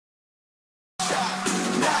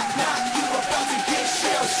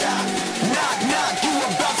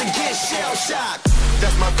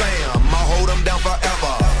That's my fam, I'll hold them down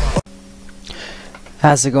forever.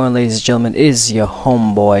 How's it going, ladies and gentlemen? It is your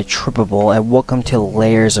homeboy Trippable, and welcome to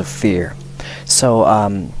Layers of Fear.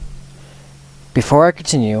 So, before I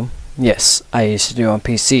continue, yes, I used to do it on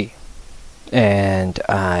PC, and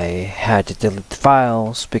I had to delete the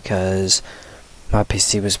files because my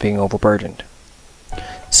PC was being overburdened.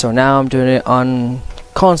 So now I'm doing it on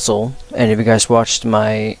console, and if you guys watched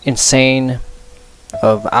my Insane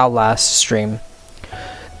of Outlast stream,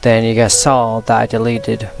 then you guys saw that I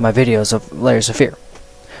deleted my videos of Layers of Fear.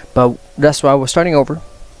 But that's why we're starting over,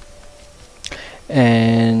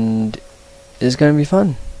 and it's gonna be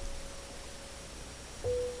fun.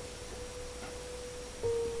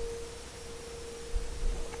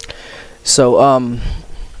 So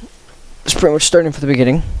it's pretty much starting from the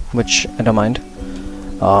beginning, which I don't mind.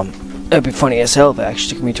 It'd be funny as hell if it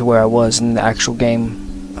actually took me to where I was in the actual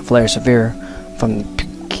game of Layers of Fear from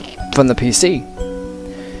the PC.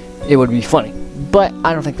 It would be funny, but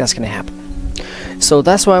I don't think that's gonna happen. So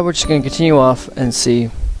that's why we're just gonna continue off and see.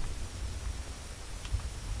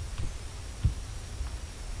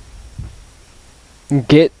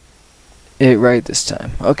 Get it right this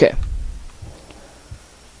time. Okay.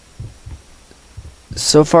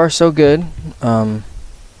 So far, so good.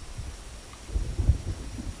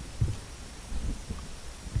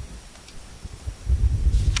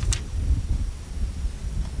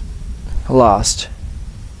 Lost.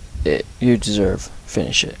 You deserve.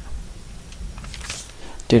 Finish it.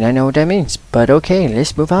 Do not know what that means, but okay,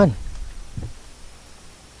 let's move on.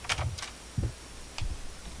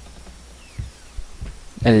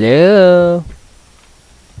 Hello?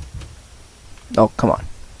 Oh, come on.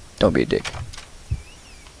 Don't be a dick.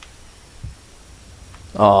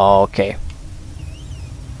 Oh, okay.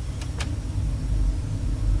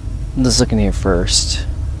 Let's look in here first.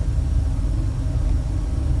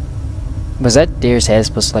 Was that deer's head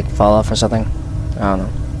supposed to like fall off or something? I don't know.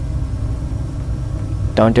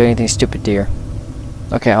 Don't do anything stupid, deer.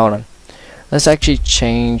 Okay, hold on. Let's actually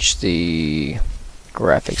change the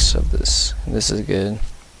graphics of this. This is good.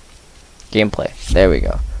 Gameplay. There we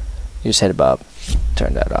go. You just hit Bob.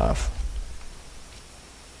 Turn that off.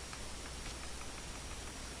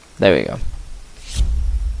 There we go.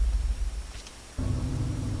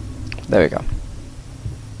 There we go.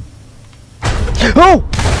 Oh!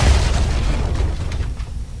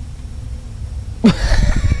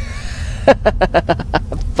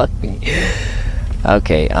 Fuck me.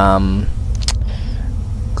 Okay,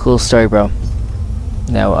 cool story, bro.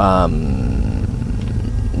 Now,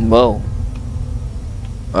 whoa.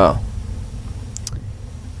 Oh.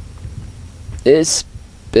 It's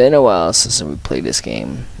been a while since we played this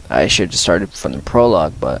game. I should have started from the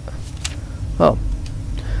prologue, but oh.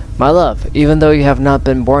 My love, even though you have not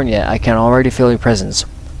been born yet, I can already feel your presence.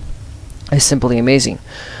 It's simply amazing.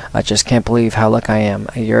 I just can't believe how lucky I am.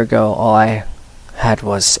 A year ago, all I had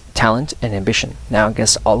was talent and ambition. Now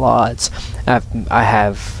against all odds, I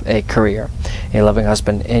have a career, a loving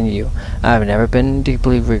husband, and you. I've never been a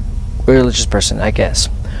deeply religious person, I guess.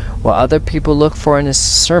 What other people look for in a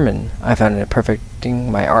sermon, I found it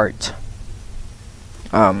perfecting my art.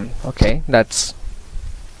 Okay, that's...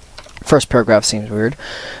 First paragraph seems weird,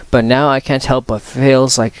 but now I can't help but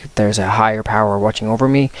feels like there's a higher power watching over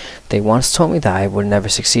me. They once told me that I would never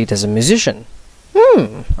succeed as a musician.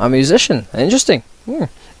 A musician. Interesting.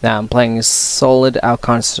 Now I'm playing solid out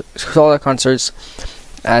concerts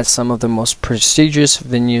at some of the most prestigious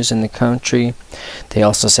venues in the country. They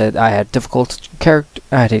also said I had a difficult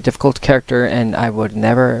character and I would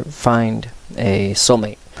never find a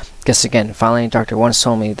soulmate. Guess again, finally a doctor once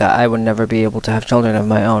told me that I would never be able to have children of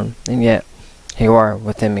my own, and yet here you are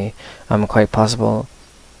within me. I am quite possibly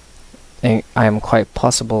the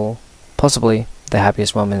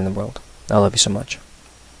happiest woman in the world. I love you so much.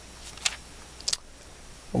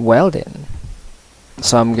 Well then.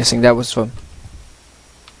 So I'm guessing that was from...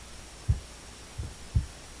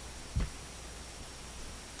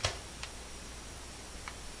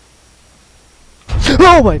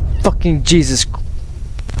 Oh my fucking Jesus Christ.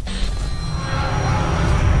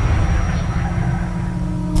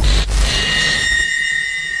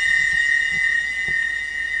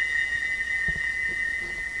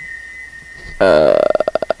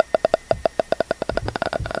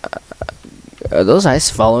 Are those eyes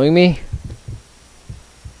following me?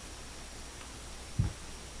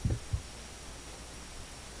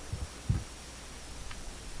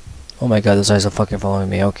 Oh my god, those eyes are fucking following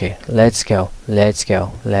me. Okay, let's go. Let's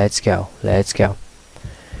go. Let's go. Let's go.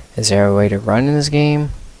 Is there a way to run in this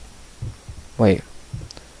game? Wait.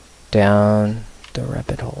 Down the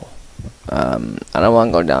rabbit hole. I don't want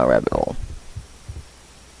to go down a rabbit hole.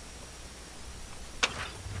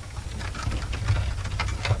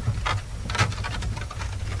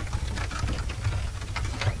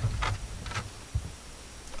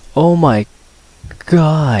 Oh my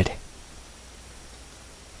god.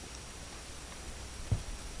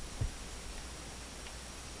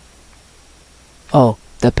 Oh,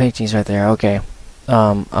 the painting's right there. Okay.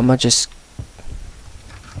 I'm just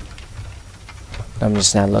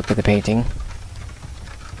gonna look at the painting.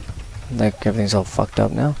 Like everything's all fucked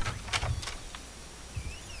up now.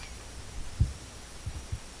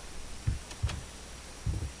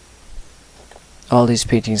 All these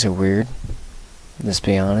paintings are weird. Let's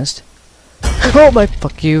be honest. Oh my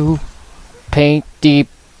fuck you. Paint deep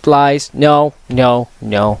lies. No, no,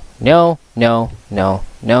 no, no, no, no,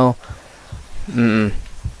 no. Mm-mm.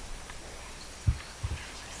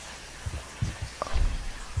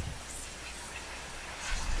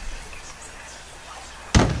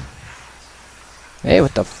 Hey,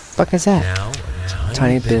 what the fuck is that? Now, a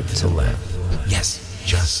Tiny tiny bit bit to the left. Yes,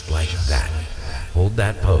 just like that. Hold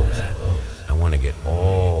that pose. I want to get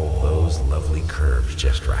all those lovely curves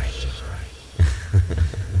just right.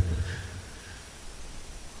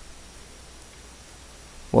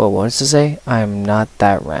 Whoa, what does it say? I'm not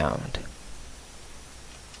that round.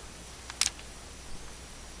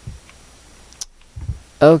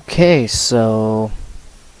 Okay, so...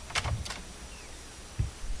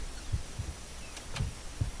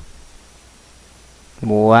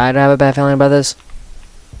 why do I have a bad feeling about this?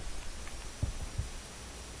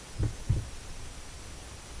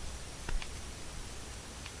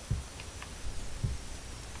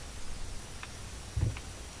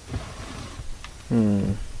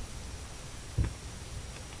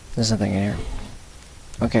 There's nothing in here.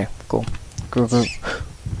 Okay, cool. Cool, cool.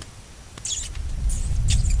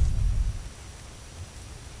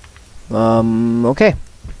 Okay.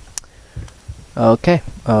 Okay,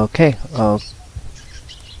 okay, oh,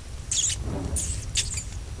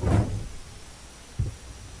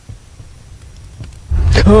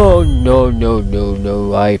 no, no, no,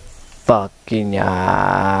 no, I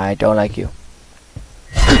don't like you.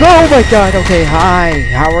 Oh my god, okay, hi,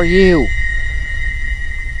 how are you?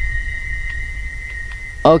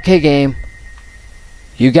 Okay, game.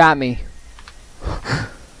 You got me.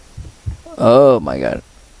 Oh my god.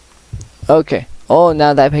 Okay. Oh,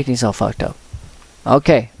 now that painting's all fucked up.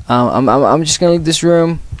 Okay. I'm just gonna leave this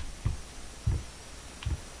room.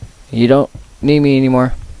 You don't need me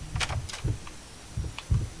anymore.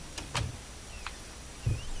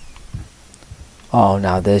 Oh,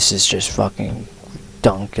 now this is just fucking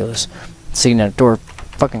dunkulous. Seeing that door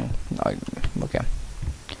fucking... okay.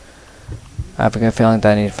 I have a good feeling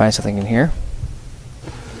that I need to find something in here.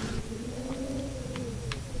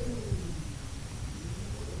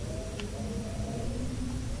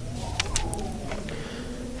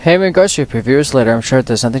 Hey, in regards to your previous letter, I'm sure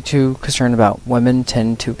there's nothing too concerned about. Women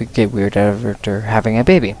tend to get weird after having a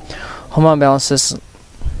baby. Hormone imbalances...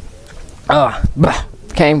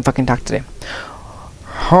 can't even fucking talk today.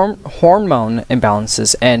 Hormone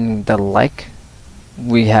imbalances and the like.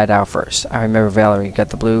 We had our first. I remember Valerie got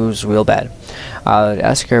the blues real bad. I would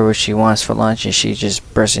ask her what she wants for lunch, and she just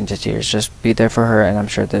burst into tears. Just be there for her, and I'm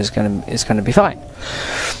sure it's gonna be fine.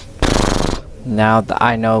 Now that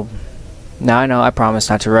I know. Now I know I promise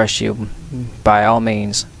not to rush you. By all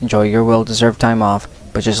means, enjoy your well-deserved time off.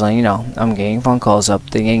 But just letting you know, I'm getting phone calls up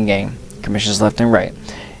the yin gang. Commissions left and right.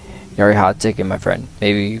 You're a hot ticket, my friend.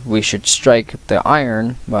 Maybe we should strike the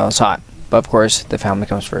iron while it's hot. But of course, the family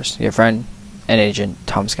comes first. Your friend and agent,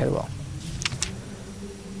 Thomas Cadwell.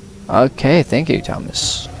 Okay, thank you,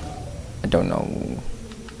 Thomas. I don't know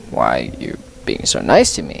why you're being so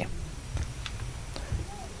nice to me.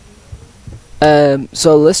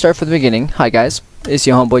 So let's start from the beginning. Hi guys, it's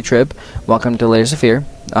your homeboy Trip. Welcome to Layers of Fear.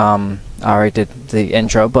 I already did the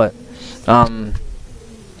intro, but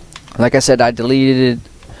like I said, I deleted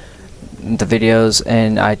the videos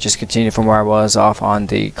and I just continued from where I was off on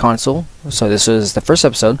the console. So this was the first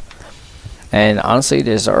episode, and honestly,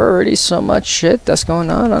 there's already so much shit that's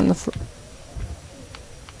going on the.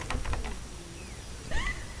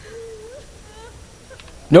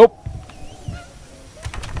 Nope.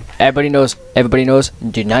 Everybody knows,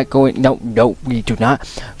 do not go in, no, we do not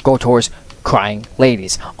go towards crying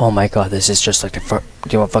ladies. Oh my god, this is just like the do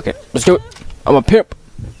you want fuck it? Let's do it. I'm a pimp.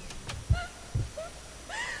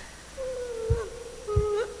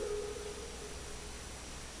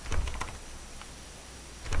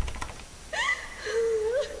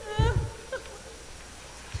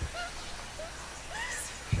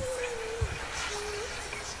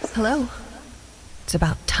 Hello. It's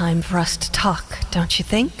about time for us to talk, don't you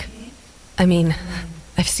think? I mean,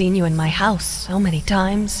 I've seen you in my house so many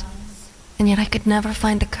times, and yet I could never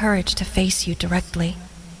find the courage to face you directly.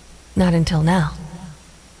 Not until now.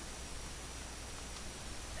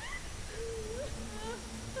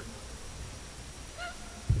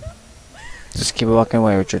 keep walking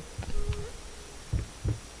away, Richard.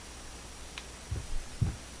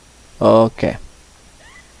 Okay.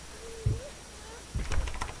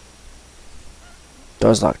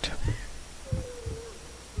 Door's locked.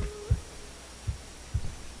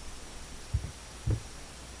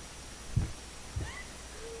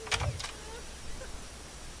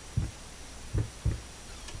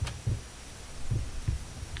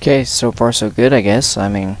 Okay, so far so good, I guess. I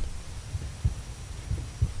mean,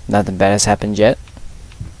 nothing bad has happened yet.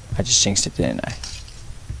 I just jinxed it, didn't I?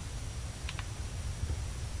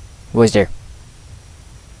 Who's there?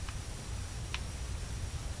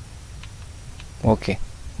 Okay,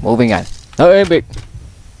 moving on. Oh, wait.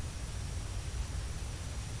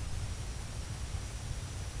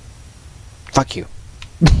 Fuck you.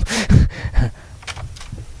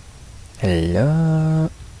 Hello.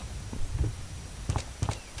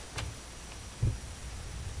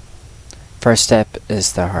 First step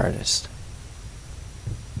is the hardest.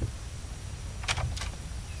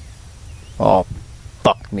 Oh,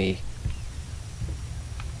 fuck me.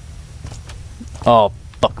 Oh,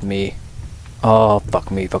 fuck me. Oh, fuck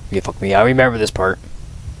me. I remember this part.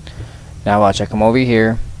 Now watch, I come over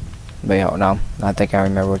here. Wait, oh no, I think I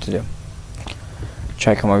remember what to do.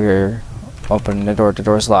 Try to come over here, open the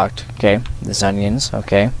door's locked. Okay, there's onions,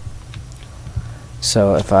 okay.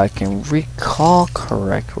 So if I can recall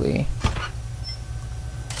correctly,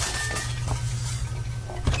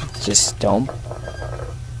 just don't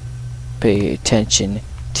pay attention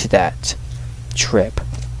to that. Trip.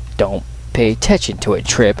 Don't pay attention to it.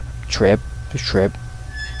 Trip.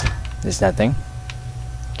 There's nothing.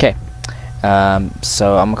 Okay.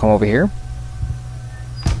 So I'm gonna come over here.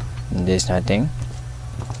 There's nothing.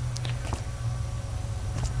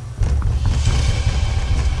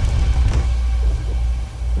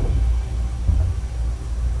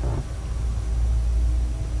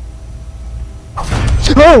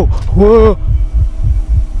 Oh! Whoa!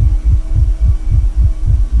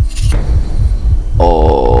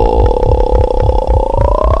 Oh!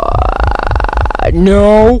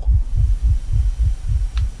 No!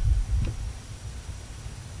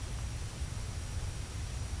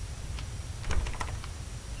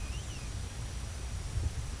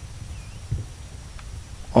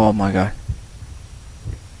 Oh my god.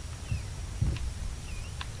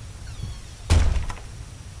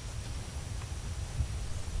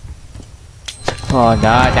 Oh no,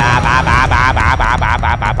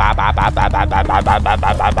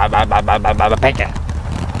 bacon.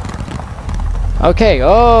 Okay.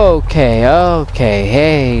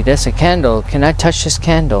 Hey, there's a candle. Can I touch this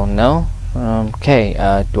candle? No? Okay,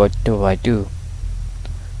 what do I do?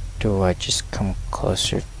 Do I just come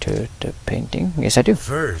closer to the painting? Yes, I do.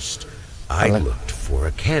 First, I looked for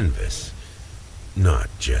a canvas. Not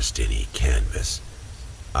just any canvas.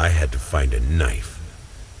 I had to find a knife.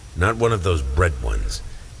 Not one of those bread ones.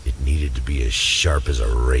 It needed to be as sharp as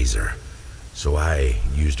a razor. So I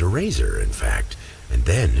used a razor, in fact, and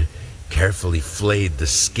then carefully flayed the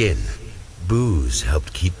skin. Booze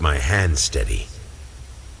helped keep my hand steady.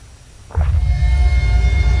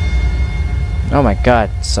 Oh my god,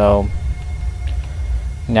 so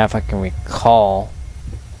now if I can recall,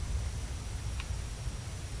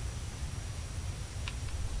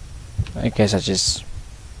 I guess I just,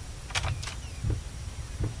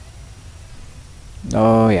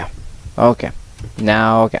 oh yeah, okay,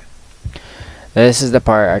 now okay, this is the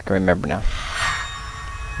part I can remember now.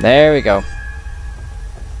 There we go.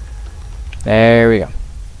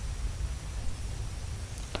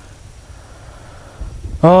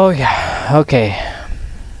 Oh yeah, okay,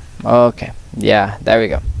 yeah, there we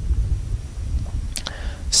go.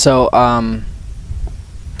 So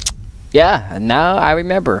yeah, now I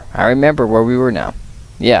remember where we were now.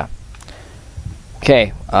 Yeah.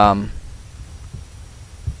 Okay,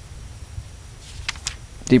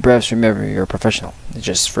 deep breaths, remember you're a professional. It's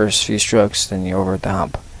just first few strokes, then you're over the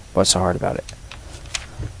hump. What's so hard about it?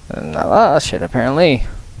 And a lot of shit apparently.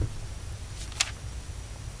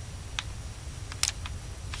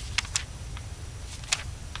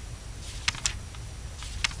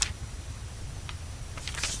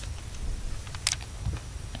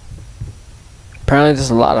 Apparently there's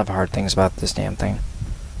a lot of hard things about this damn thing.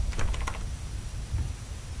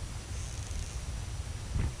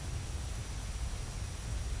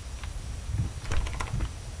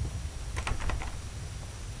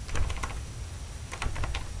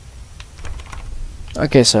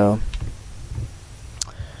 Okay, so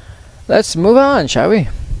let's move on, shall we?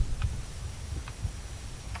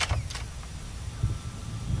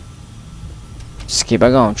 Just keep it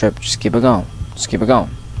going, Trip. Just keep it going.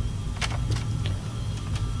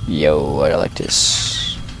 Yo, I like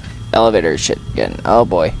this. Elevator shit again. Oh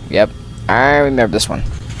boy. Yep. I remember this one.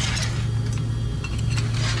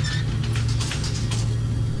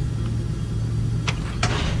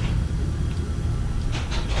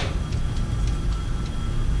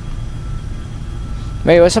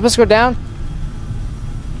 Wait, what's supposed to go down?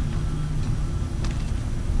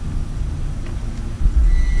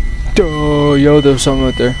 Oh, yo, there's something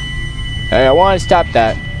right there. Hey, I want to stop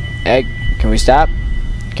that. Hey, can we stop?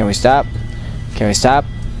 Can we stop? Can we stop?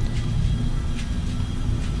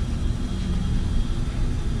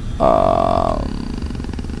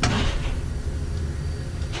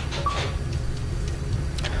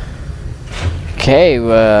 Okay,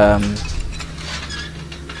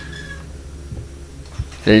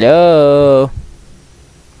 hello?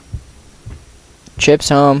 Chip's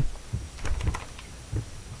home.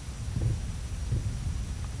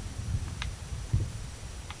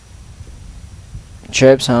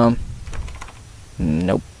 Chip's home.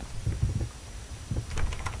 Nope.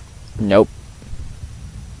 Nope.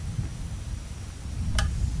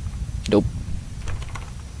 Nope.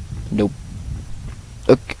 Nope.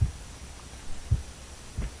 Okay.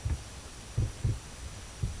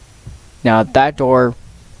 Now that door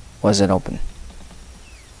wasn't open.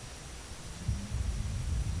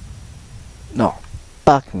 No.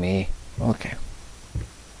 Fuck me. Okay.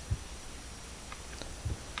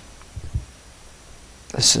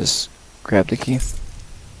 This is grab the key.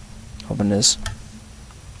 Open this.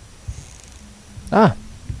 Ah.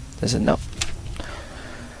 There's a note.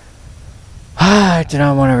 I do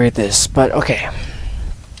not want to read this, but okay.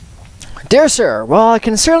 Dear sir, while I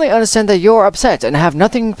can certainly understand that you're upset and have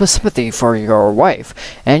nothing but sympathy for your wife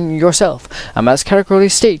and yourself, I must categorically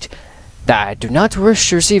state that I do not wish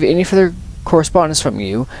to receive any further correspondence from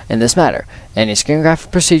you in this matter. Any skin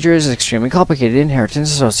graft procedure is extremely complicated,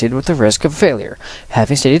 inheritance associated with the risk of failure.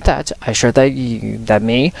 Having stated that, I assure that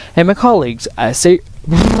me and my colleagues at St.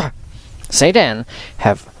 Anne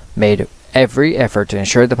have made every effort to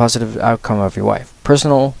ensure the positive outcome of your wife.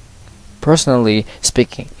 Personally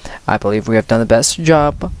speaking, I believe we have done the best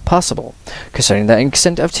job possible concerning the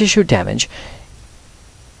extent of tissue damage.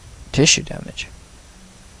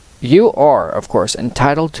 You are, of course,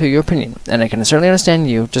 entitled to your opinion, and I can certainly understand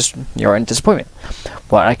your disappointment.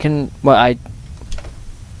 What I do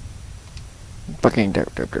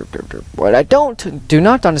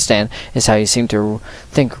not understand is how you seem to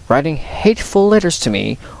think writing hateful letters to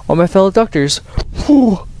me or my fellow doctors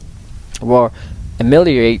will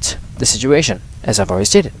ameliorate the situation, as I've already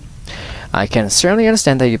stated. I can certainly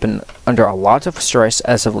understand that you've been under a lot of stress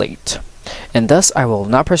as of late, and thus I will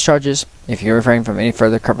not press charges. If you refrain from any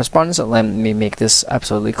further correspondence, let me make this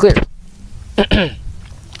absolutely clear.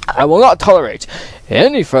 I will not tolerate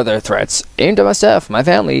any further threats aimed at my staff, my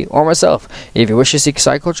family, or myself. If you wish to seek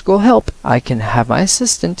psychological help, I can have my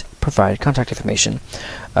assistant provide contact information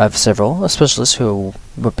of several specialists who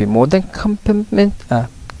would be more than competent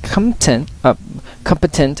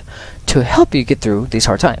to help you get through these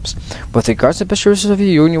hard times. With regards to the best wishes of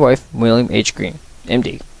you and your wife, William H. Green,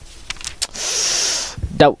 MD.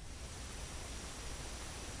 That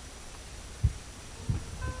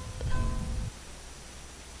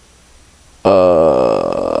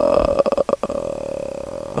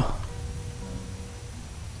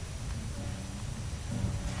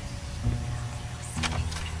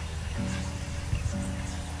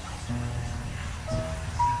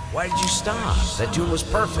Why did you stop? That tune was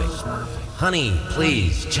perfect. Honey,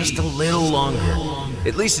 please, just a little longer.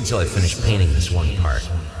 At least until I finish painting this one part.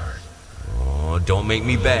 Oh, don't make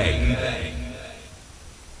me beg.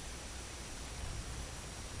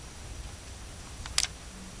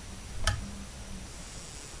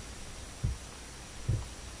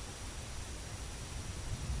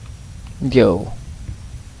 yo.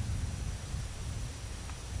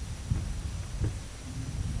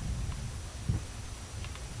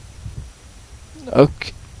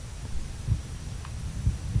 Okay.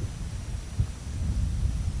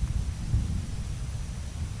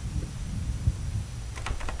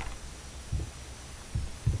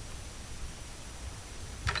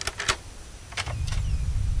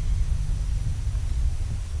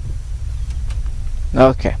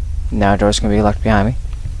 Okay. Now door's gonna be locked behind me.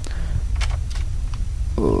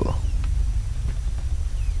 Ooh.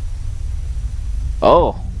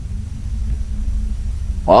 Oh.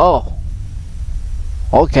 Oh.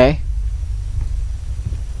 Okay.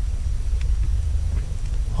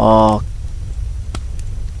 Okay.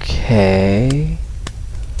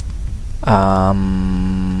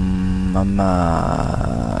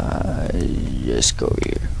 Just go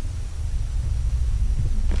here.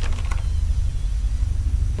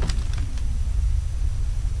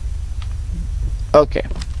 Okay.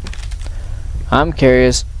 I'm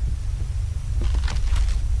curious.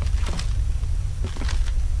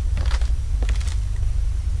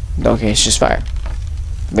 Okay, it's just fire.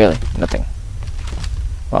 Really, nothing.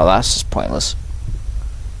 Well, that's just pointless.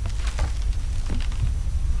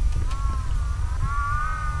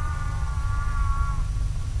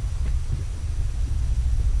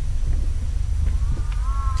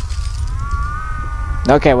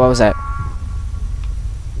 Okay, what was that?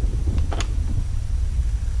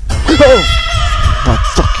 Oh my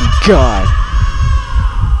fucking god!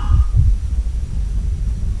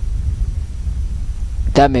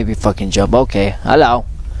 That made me fucking jump. Okay, hello.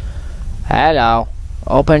 Hello.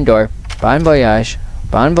 Open door. Bon voyage.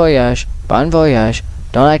 Bon voyage. Bon voyage.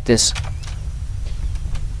 Don't like this.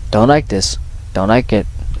 Don't like this. Don't like it.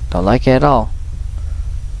 Don't like it at all.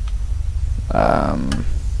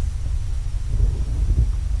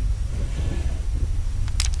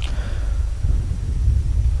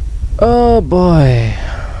 Oh boy.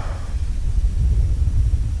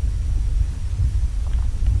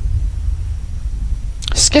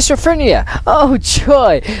 Schizophrenia! Oh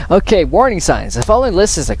joy! Okay, warning signs. The following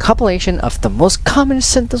list is a compilation of the most common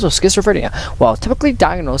symptoms of schizophrenia. While typically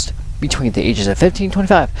diagnosed between the ages of 15 and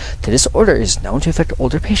 25, the disorder is known to affect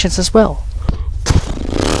older patients as well.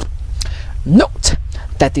 Note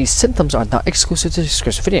that these symptoms are not exclusive to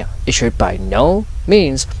schizophrenia. It should by no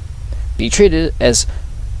means be treated as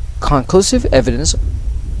conclusive evidence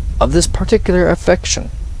of this particular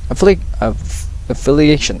affiliation.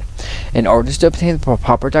 In order to obtain the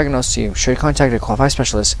proper diagnosis, you should contact a qualified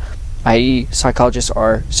specialist, i.e. psychologist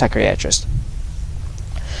or psychiatrist.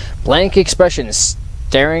 Blank expression,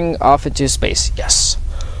 staring off into space. Yes.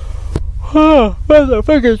 What the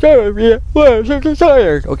fuck is that?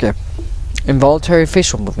 Tired. Okay. Involuntary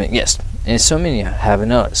facial movement. Yes. Insomnia. Haven't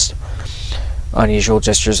noticed. Unusual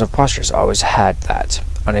gestures of postures. Always had that.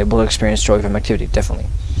 Unable to experience joy from activity. Definitely.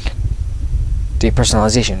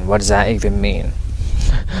 Depersonalization. What does that even mean?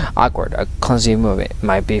 Awkward. A clumsy movement.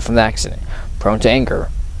 Might be from the accident. Prone to anger.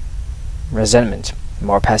 Resentment.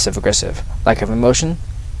 More passive aggressive. Lack of emotion.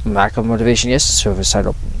 Lack of motivation. Yes.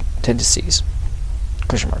 Suicidal tendencies.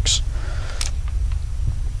 Question marks.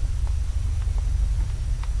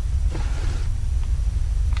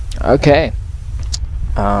 Okay.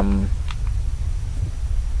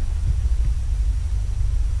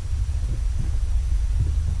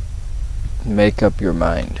 Make up your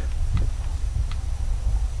mind.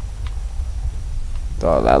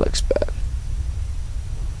 Oh, that looks bad.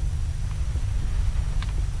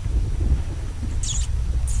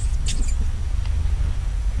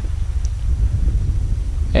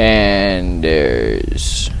 And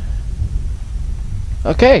there's...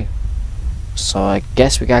 Okay. So I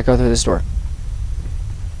guess we gotta go through this door.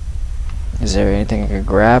 Is there anything I can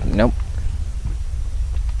grab? Nope.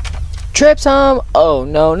 Trip some! Oh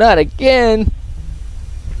no, not again!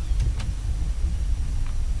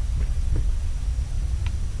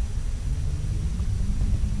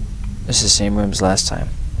 This is the same room as last time.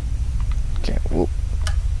 Okay, whoop.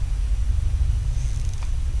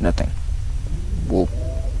 Nothing. Whoop.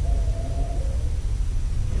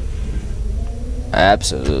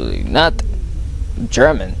 Absolutely nothing.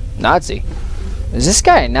 German. Nazi. Is this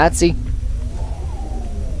guy a Nazi?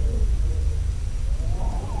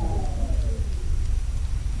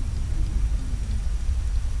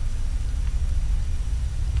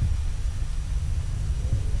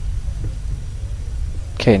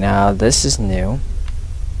 Okay, now this is new.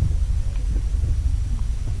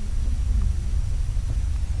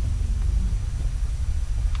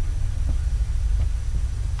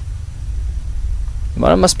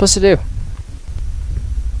 What am I supposed to do?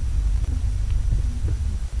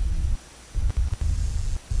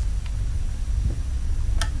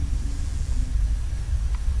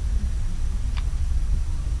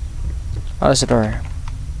 Oh, there's a door.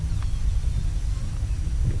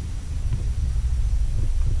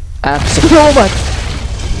 Absolutely. Oh my!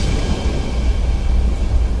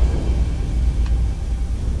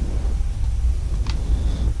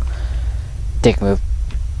 Dick move.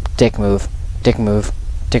 Dick move. Dick move.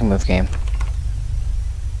 Dick move game.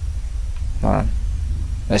 Hold on.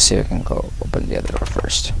 Let's see if we can go open the other door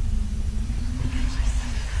first.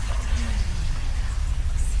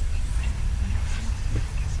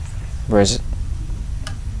 Where is it?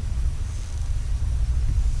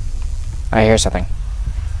 I hear something.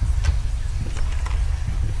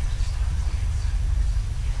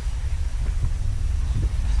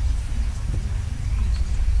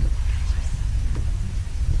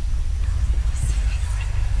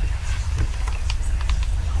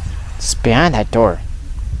 It's behind that door.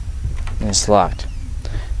 And it's locked.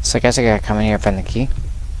 So I guess I gotta come in here and find the key.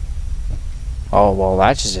 Oh, well,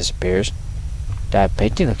 that just disappears. That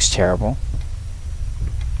painting looks terrible.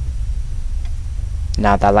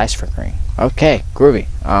 Now that light's flickering. Okay, groovy.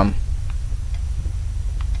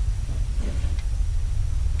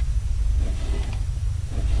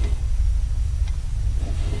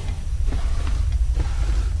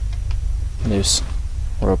 Noose.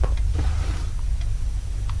 Rope.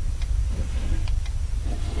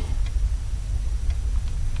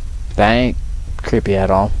 That ain't creepy at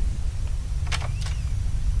all.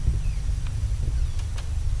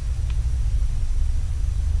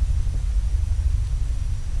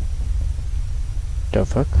 The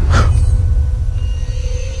fuck?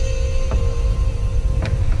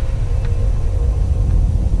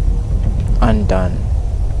 Undone.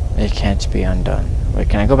 It can't be undone. Wait,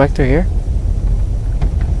 can I go back through here?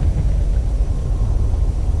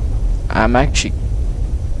 I'm actually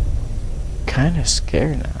kind of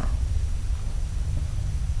scared now.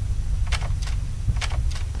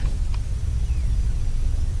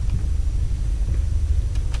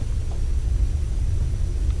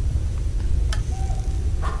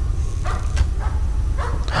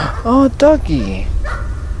 Oh, doggy.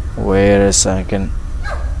 Wait a second.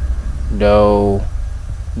 No.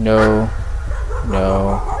 No.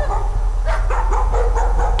 No.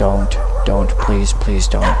 Don't. Please, please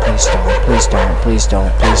don't. Please don't. Please don't. Please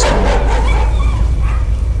don't. Please don't.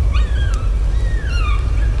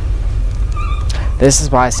 This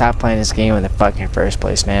is why I stopped playing this game in the fucking first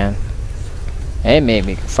place, man. It made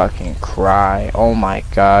me fucking cry. Oh my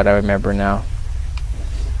god, I remember now.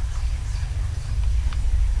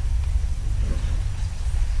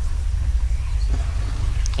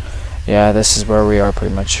 Yeah, this is where we are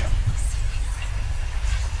pretty much.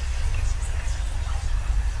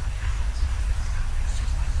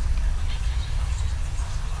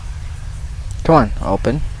 Come on,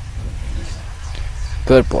 open.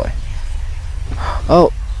 Good boy.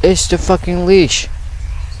 Oh, it's the fucking leash.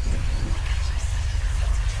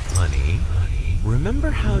 Honey,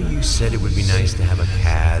 remember how you said it would be nice to have a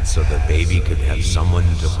cat so the baby could have someone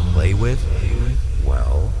to play with?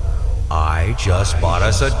 Well, I just bought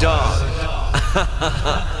us a dog.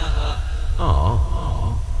 Aw.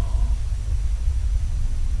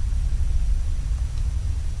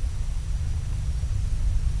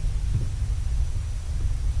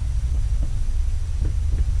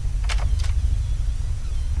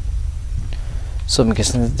 So I'm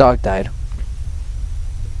guessing the dog died.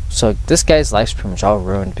 So this guy's life's pretty much all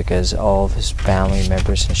ruined because all of his family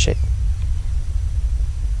members and shit.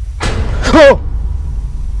 Oh!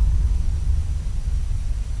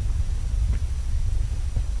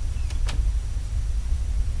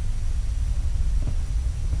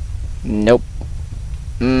 Nope.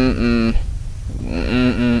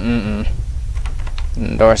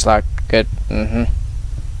 Door's locked. Good. I'm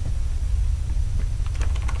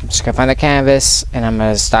just gonna find the canvas and I'm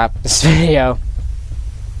gonna stop this video.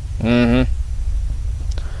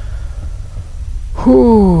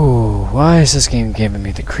 Whew. Why is this game giving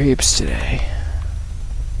me the creeps today?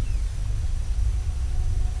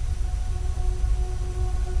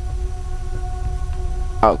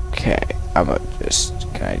 Okay.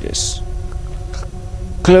 Can I just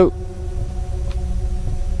clue?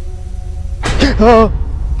 Oh,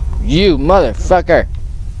 you motherfucker!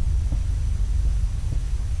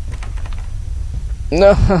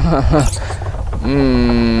 No.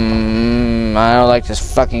 I don't like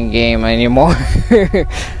this fucking game anymore.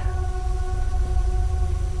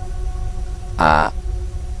 I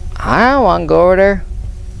don't want to go over there.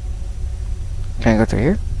 Can I go through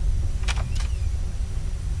here?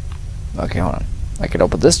 Okay, hold on. I can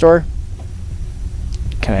open this door.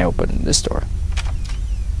 Can I open this door?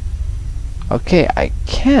 Okay, I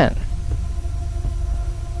can.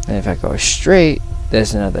 And if I go straight,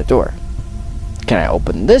 there's another door. Can I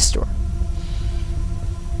open this door?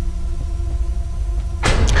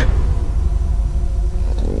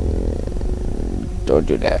 Don't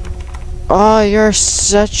do that. Oh, you're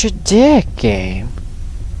such a dick, game.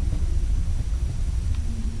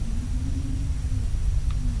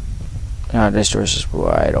 Now this door's just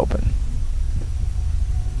wide open.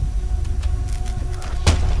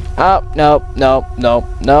 Oh, nope, nope, nope,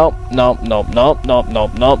 nope, nope, nope, nope, nope,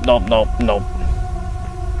 nope, nope, nope, nope, nope.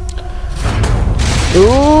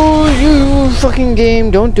 Ooh, you fucking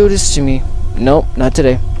game, don't do this to me. Nope, not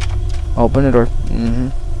today. Open the door.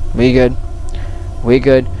 We good. We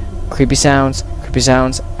good. Creepy sounds. Creepy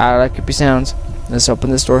sounds. I like creepy sounds. Let's open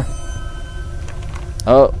this door.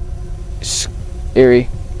 Oh. Eerie.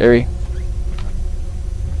 Eerie.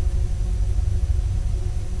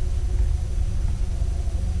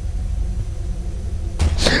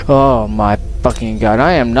 Oh my fucking god.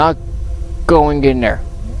 I am not going in there.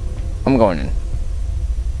 I'm going in.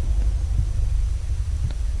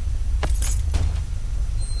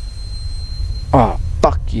 Oh,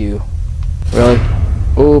 fuck you. Really?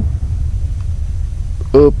 Oop.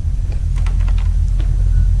 Oop.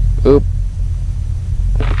 Oop.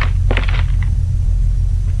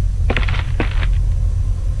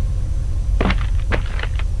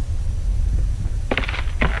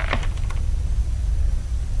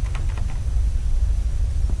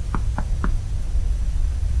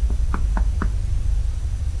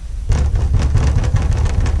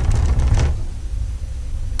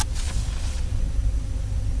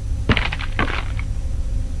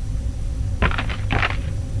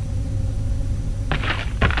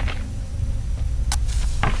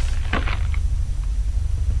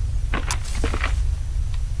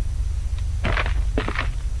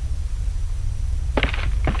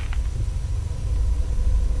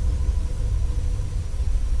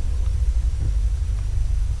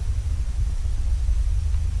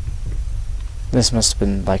 This must have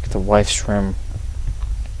been like the wife's room.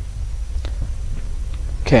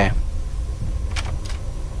 Okay.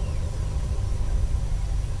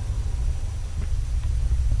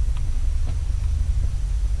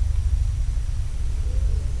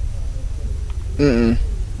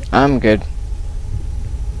 I'm good.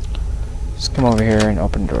 Just come over here and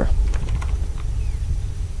open the door.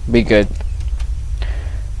 Be good.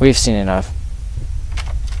 We've seen enough.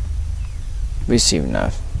 We've seen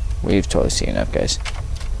enough. We've totally seen enough, guys.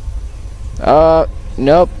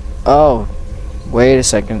 Nope. Oh, wait a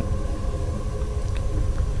second.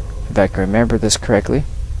 If I can remember this correctly.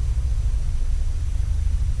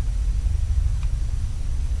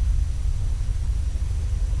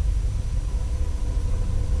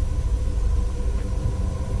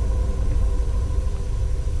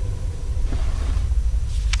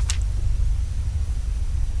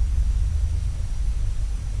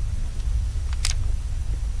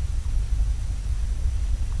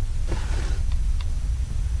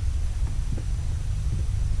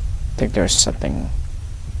 I think there's something.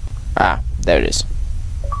 Ah, there it is.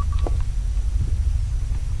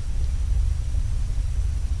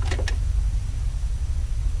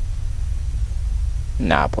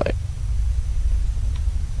 Nah, play it.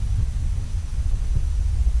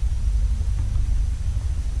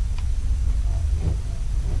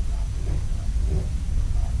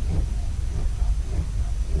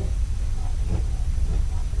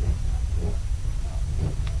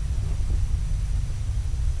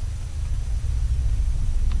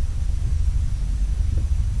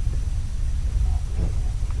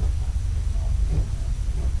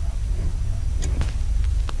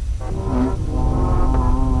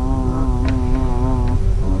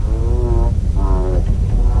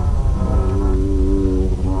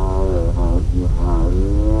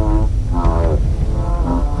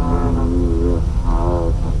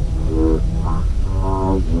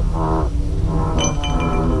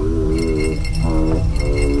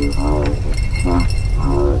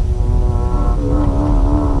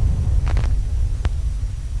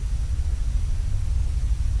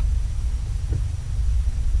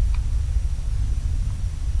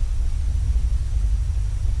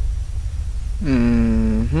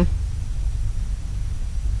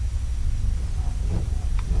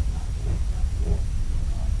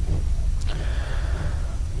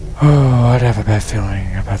 Oh, I'd have a bad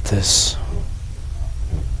feeling about this.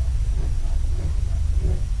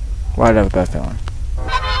 Why'd I have a bad feeling?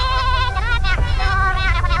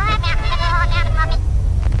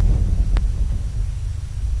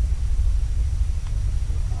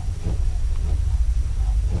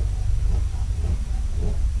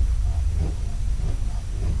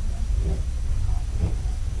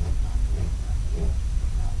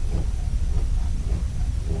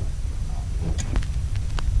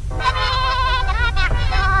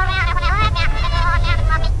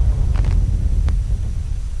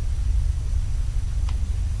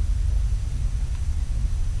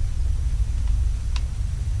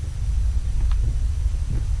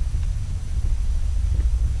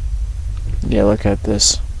 Yeah, look at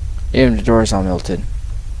this. Even the door's all melted.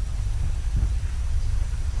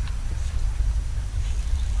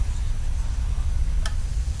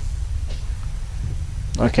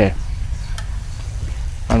 Okay.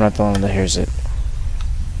 I'm not the one that hears it.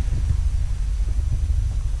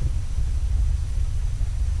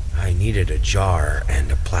 I needed a jar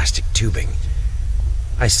and a plastic tubing.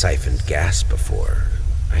 I siphoned gas before.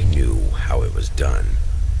 I knew how it was done.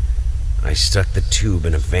 I stuck the tube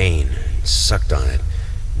in a vein and sucked on it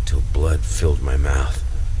until blood filled my mouth.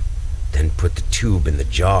 Then put the tube in the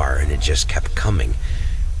jar and it just kept coming.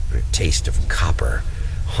 A taste of copper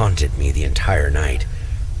haunted me the entire night.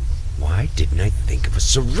 Why didn't I think of a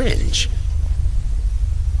syringe?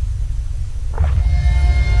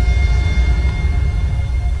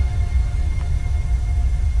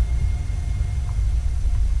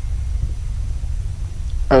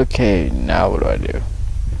 Okay, now what do I do?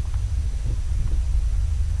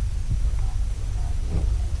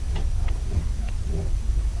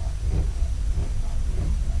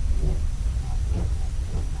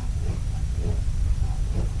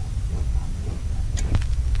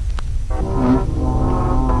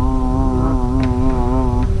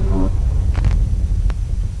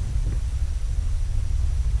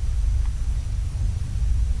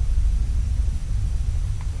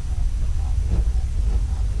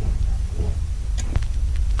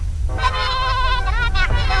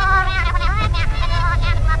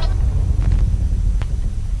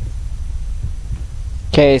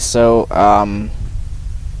 Okay, so,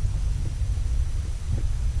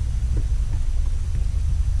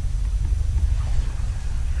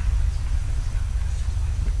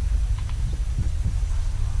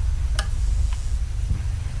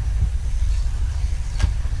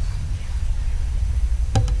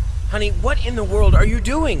 Honey, what in the world are you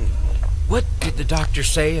doing? What did the doctor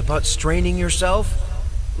say about straining yourself?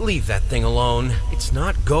 Leave that thing alone. It's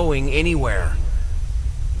not going anywhere.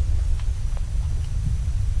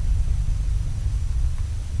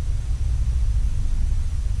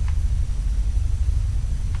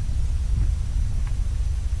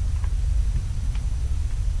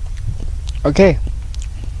 okay.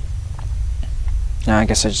 Now I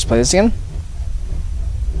guess I just play this again.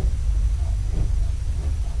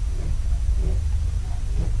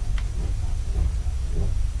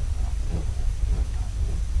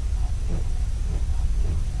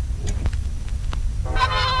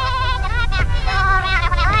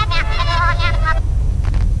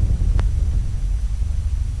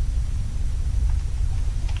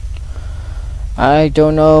 I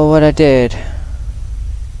don't know what I did.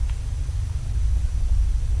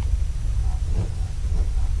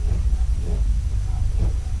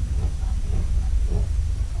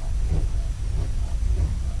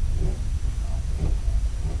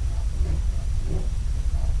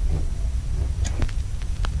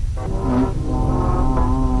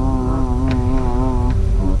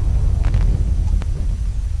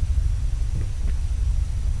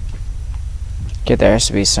 Okay, there has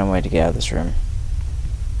to be some way to get out of this room.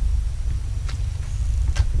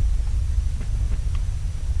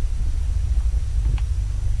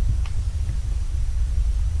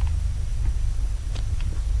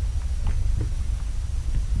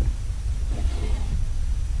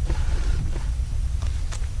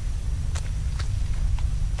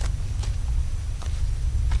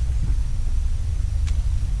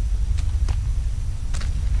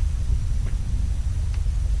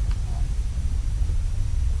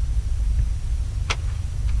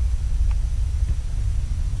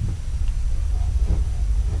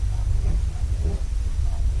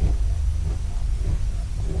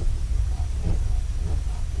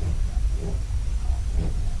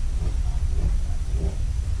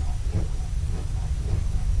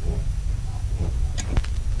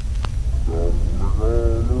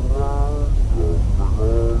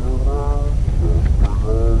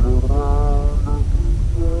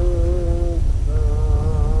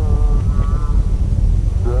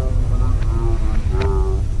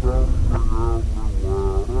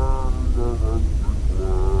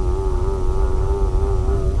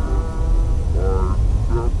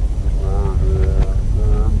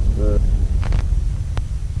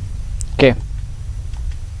 Okay.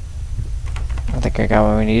 I think I got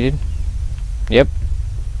what we needed. Yep.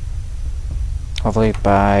 Hopefully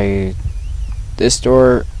by this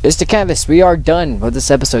door is the canvas. We are done with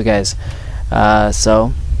this episode, guys.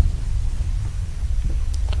 So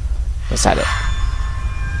let's add it.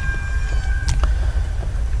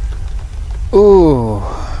 Ooh.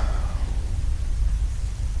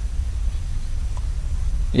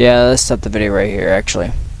 Yeah, let's stop the video right here,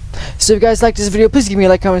 actually. So if you guys like this video, please give me a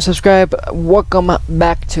like, comment, subscribe. Welcome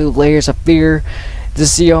back to Layers of Fear.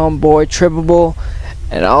 This is your homeboy Trippable,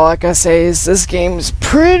 and all I can say is this game is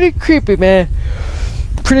pretty creepy, man.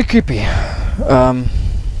 Pretty creepy.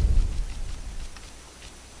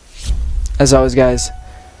 As always, guys,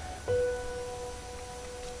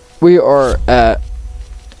 we are at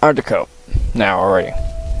Undercoat now already.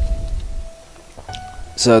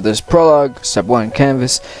 So there's prologue, step 1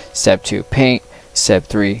 canvas, step 2 paint, step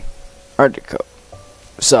 3 Undercoat.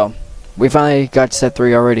 So we finally got to step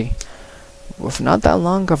 3 already with not that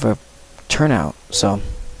long of a turnout. So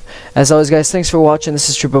as always, guys, thanks for watching. This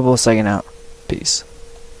is Trippable signing out. Peace.